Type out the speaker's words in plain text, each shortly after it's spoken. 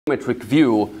geometric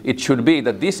view, it should be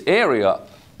that this area,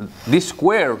 this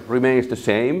square remains the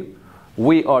same.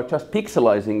 We are just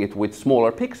pixelizing it with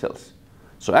smaller pixels.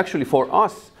 So actually for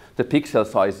us, the pixel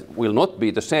size will not be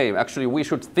the same. Actually, we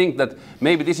should think that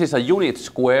maybe this is a unit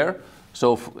square.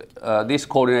 So this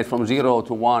coordinate from 0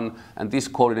 to 1 and this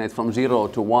coordinate from 0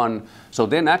 to 1. So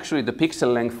then actually the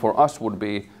pixel length for us would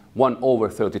be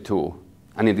 1/32.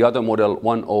 And in the other model,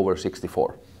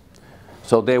 1/64.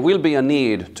 So there will be a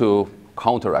need to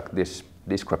counteract this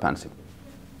discrepancy.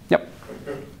 Yep.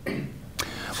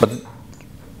 But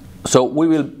so we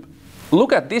will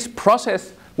look at this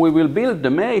process. We will build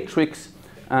the matrix,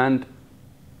 and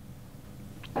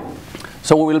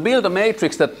so we will build a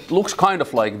matrix that looks kind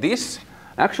of like this.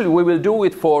 Actually, we will do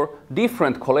it for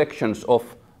different collections of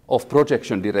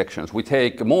projection directions. We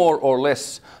take more or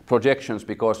less projections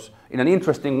because in an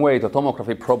interesting way, the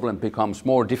tomography problem becomes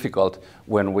more difficult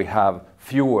when we have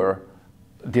fewer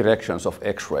directions of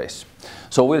X-rays.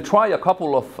 So we'll try a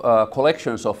couple of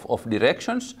collections of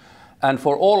directions, and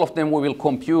for all of them we will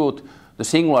compute the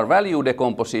singular value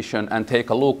decomposition and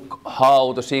take a look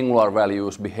how the singular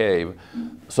values behave.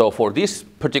 So for this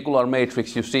particular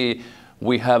matrix, you see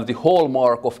we have the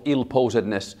hallmark of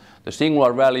ill-posedness. The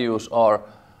singular values are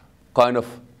kind of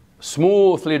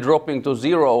smoothly dropping to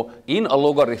 0 in a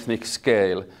logarithmic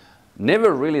scale,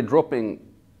 never really dropping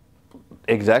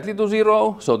exactly to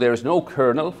 0, so there is no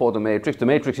kernel for the matrix. The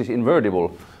matrix is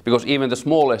invertible because even the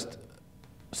smallest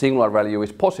singular value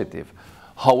is positive.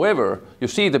 However, you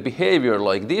see the behavior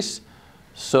like this.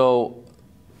 So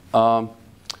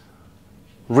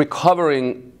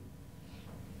recovering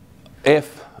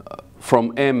f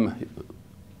from m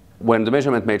when the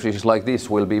measurement matrix is like this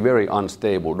will be very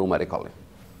unstable numerically.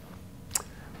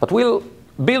 But we'll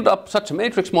build up such a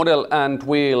matrix model and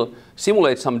we'll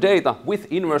simulate some data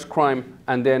with inverse crime,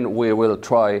 and then we will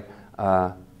try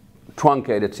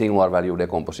truncated singular value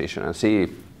decomposition and see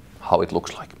how it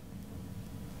looks like.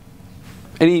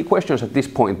 Any questions at this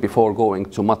point before going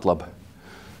to MATLAB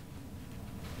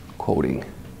coding?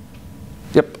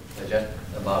 Yep. So just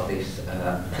about this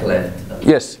left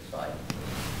yes. side.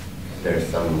 There's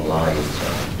some lines.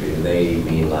 Do they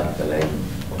mean like the length?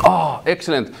 Oh,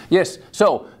 excellent. Yes.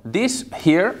 So this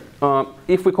here,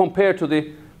 if we compare to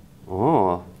the,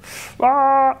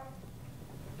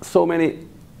 so many,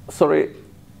 sorry.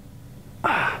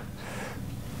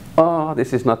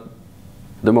 This is not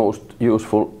the most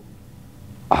useful.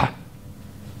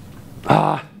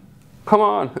 Come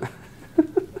on.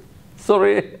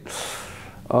 Sorry.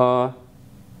 So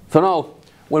now,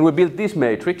 when we build this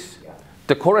matrix,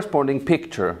 the corresponding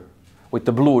picture with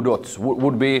the blue dots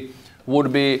would be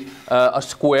a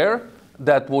square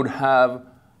that would have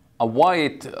a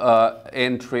white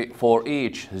entry for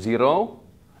each 0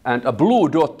 and a blue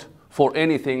dot for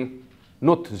anything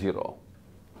not 0.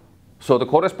 So the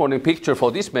corresponding picture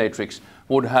for this matrix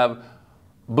would have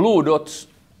blue dots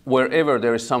wherever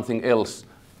there is something else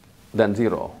than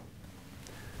 0.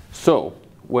 So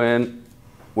when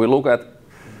we look at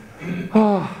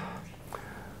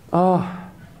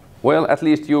well, at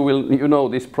least you know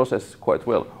this process quite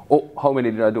well. Oh, how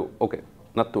many did I do? Okay,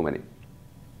 not too many.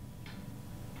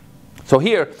 So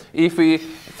here, if we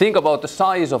think about the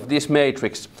size of this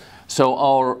matrix, so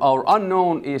our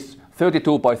unknown is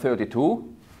 32 by 32.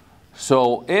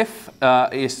 So f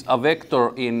is a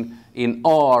vector in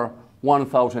R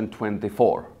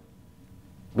 1024,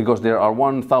 because there are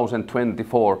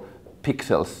 1024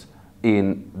 pixels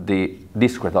in the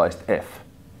discretized f.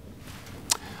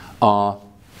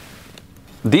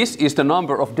 This is the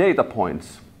number of data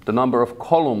points, the number of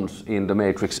columns in the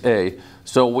matrix A.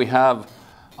 So we have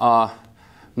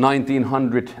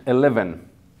 1911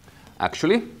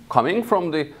 actually coming from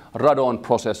the radon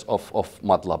process of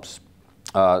MATLABs.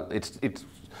 It's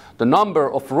the number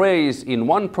of rays in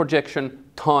one projection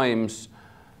times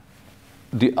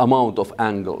the amount of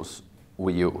angles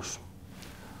we use.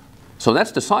 So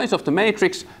that's the size of the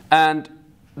matrix, and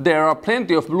there are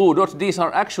plenty of blue dots. These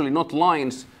are actually not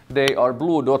lines. They are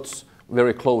blue dots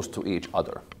very close to each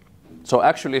other. So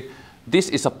actually, this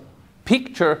is a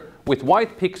picture with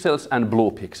white pixels and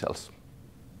blue pixels.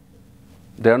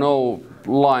 There are no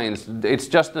lines. It's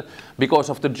just because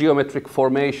of the geometric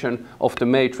formation of the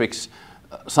matrix,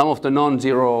 some of the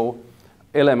non-zero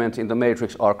elements in the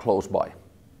matrix are close by.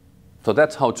 So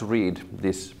that's how to read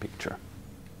this picture.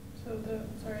 So the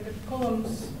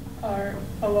columns are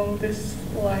along this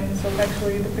line, so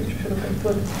actually the picture should have been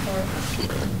flipped. Or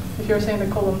if you're saying the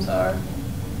columns are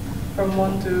from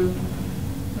 1 to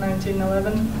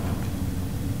 1911.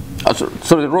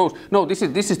 So the rows. No, this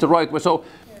is the right way. So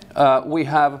we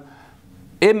have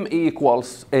m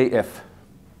equals AF,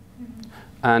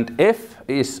 and F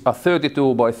is a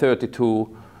 32 by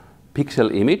 32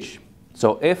 pixel image.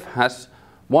 So F has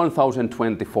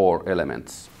 1024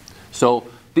 elements. So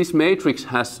this matrix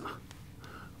has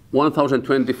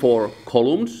 1024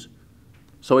 columns.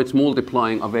 So it's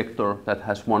multiplying a vector that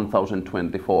has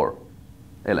 1024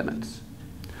 elements.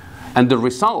 And the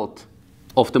result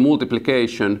of the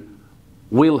multiplication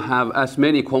will have as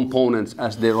many components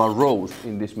as there are rows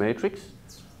in this matrix.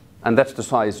 And that's the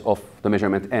size of the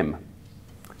measurement M.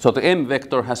 So the M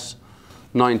vector has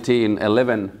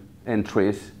 1911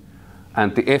 entries,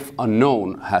 and the F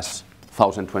unknown has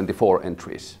 1024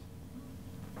 entries.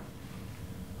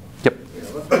 Yep. Yeah,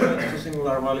 what happens to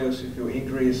singular values if you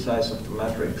increase size of the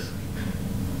matrix?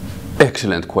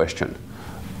 Excellent question.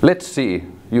 Let's see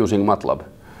using MATLAB.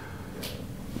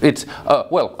 It's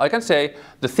well, I can say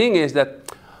the thing is that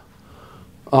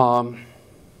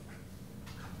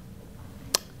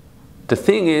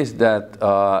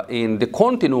in the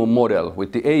continuum model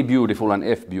with the A beautiful and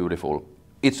F beautiful,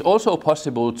 it's also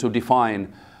possible to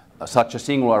define such a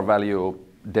singular value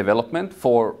development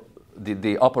for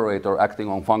the operator acting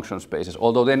on function spaces,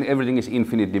 although then everything is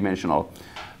infinite dimensional.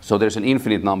 So there's an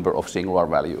infinite number of singular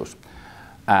values.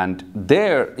 And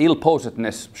their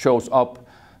ill-posedness shows up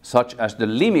such as the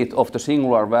limit of the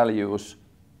singular values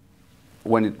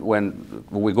when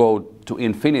we go to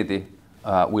infinity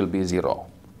will be 0.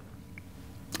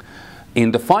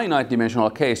 In the finite dimensional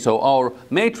case, so our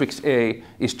matrix A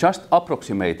is just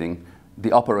approximating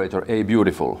the operator A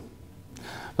beautiful.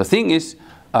 The thing is,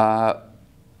 the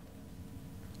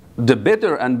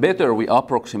better and better we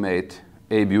approximate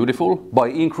A beautiful by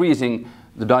increasing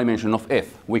the dimension of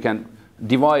F. We can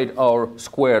divide our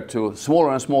square to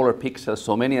smaller and smaller pixels,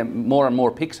 so more and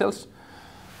more pixels.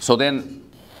 So then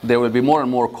there will be more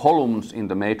and more columns in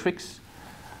the matrix,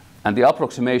 and the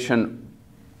approximation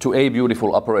to A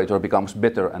beautiful operator becomes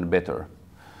better and better.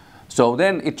 So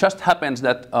then it just happens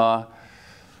that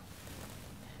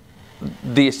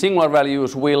the singular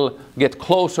values will get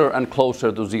closer and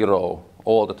closer to 0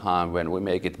 all the time when we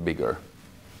make it bigger.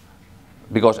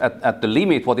 Because at the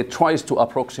limit, what it tries to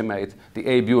approximate, the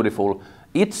A beautiful,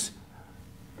 its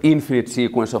infinite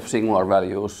sequence of singular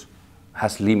values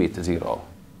has limit 0.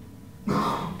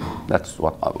 That's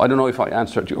what, I don't know if I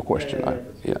answered your question.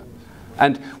 Yeah.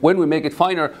 And when we make it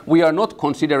finer, we are not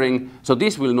considering, so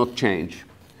this will not change,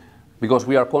 because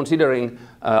we are considering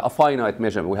a finite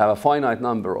measurement. We have a finite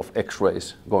number of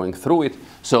X-rays going through it.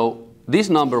 So this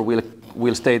number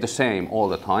will stay the same all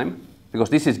the time, because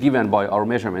this is given by our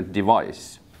measurement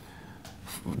device.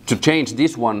 To change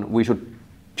this one, we should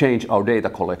change our data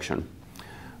collection.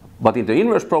 But in the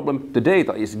inverse problem, the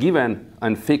data is given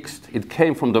and fixed. It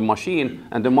came from the machine,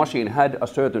 and the machine had a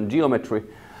certain geometry,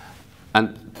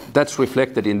 and that's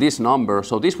reflected in this number.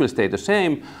 So this will stay the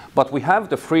same, but we have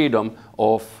the freedom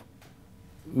of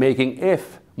making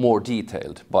F more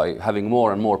detailed by having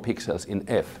more and more pixels in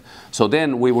F. So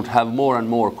then we would have more and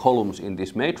more columns in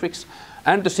this matrix,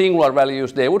 and the singular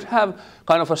values, they would have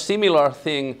kind of a similar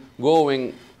thing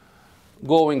going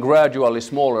gradually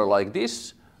smaller like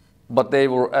this, but they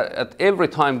were at every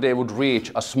time they would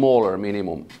reach a smaller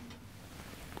minimum.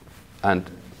 And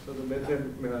so the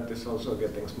determinant is also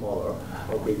getting smaller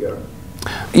or bigger?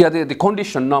 Yeah, the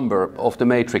condition number of the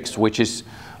matrix, which is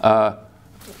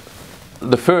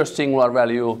the first singular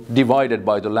value divided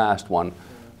by the last one,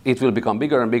 it will become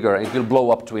bigger and bigger. It will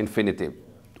blow up to infinity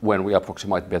when we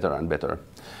approximate better and better.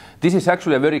 This is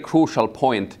actually a very crucial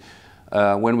point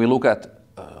when we look at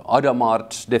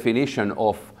Adamart's definition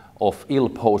of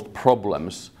ill-posed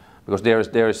problems, because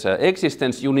there is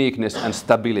existence, uniqueness, and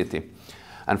stability.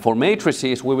 And for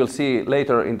matrices, we will see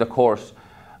later in the course,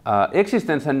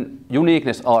 existence and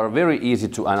uniqueness are very easy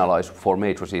to analyze for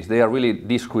matrices. They are really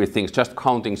discrete things, just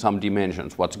counting some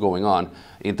dimensions, what's going on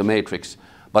in the matrix.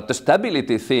 But the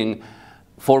stability thing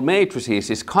for matrices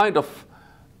is kind of,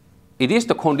 it is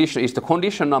the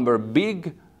condition number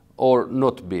big or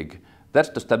not big? That's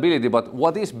the stability, but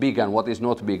what is big and what is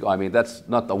not big? I mean, that's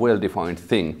not a well-defined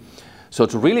thing. So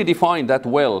to really define that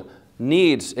well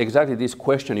needs exactly this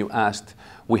question you asked.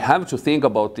 We have to think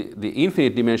about the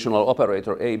infinite dimensional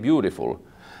operator A beautiful,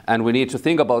 and we need to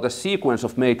think about a sequence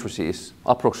of matrices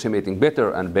approximating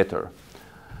better and better.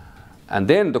 And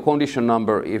then the condition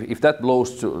number, if that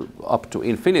blows up to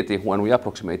infinity when we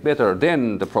approximate better,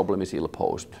 then the problem is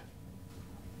ill-posed.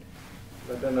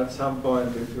 But then at some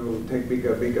point, if you take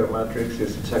bigger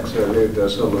matrices, it's actually the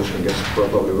solution gets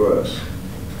probably worse.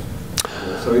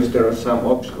 So is there some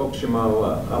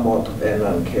optimal amount of n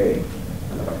and k?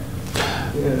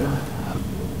 Yeah.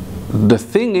 The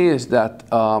thing is that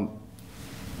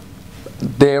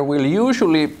there will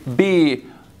usually be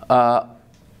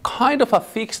kind of a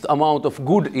fixed amount of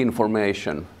good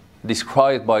information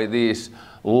described by these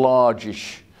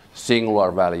largish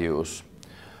singular values.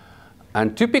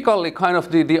 And typically kind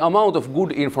of the amount of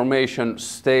good information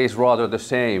stays rather the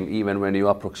same even when you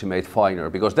approximate finer,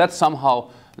 because that's somehow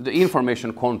the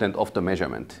information content of the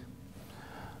measurement.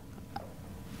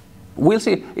 We'll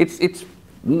see. It's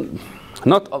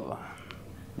not,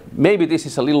 maybe this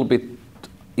is a little bit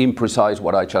imprecise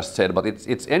what I just said, but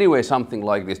it's anyway something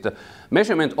like this. The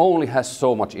measurement only has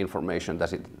so much information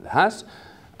that it has.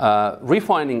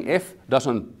 Refining F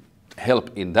doesn't help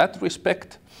in that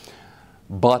respect,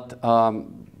 but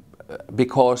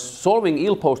because solving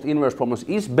ill-posed inverse problems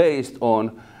is based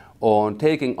on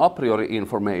taking a priori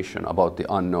information about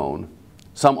the unknown,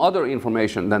 some other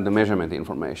information than the measurement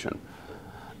information,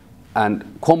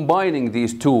 and combining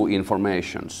these two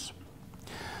informations.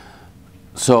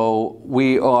 So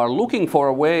we are looking for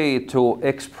a way to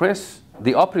express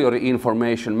the a priori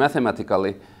information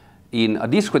mathematically in a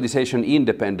discretization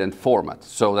independent format,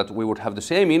 so that we would have the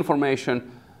same information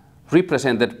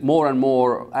represented more and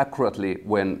more accurately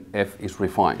when F is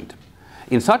refined.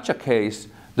 In such a case,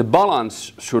 the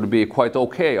balance should be quite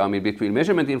okay, I mean, between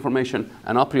measurement information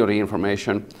and a priori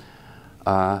information.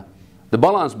 The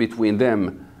balance between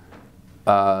them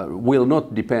will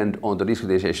not depend on the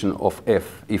discretization of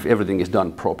F if everything is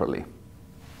done properly.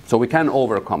 So we can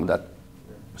overcome that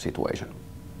situation.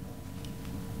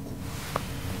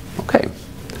 Okay.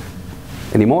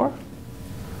 Any more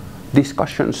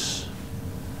discussions?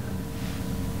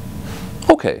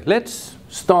 Okay, let's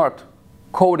start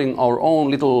coding our own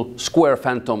little square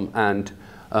phantom and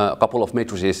a couple of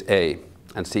matrices A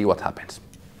and see what happens.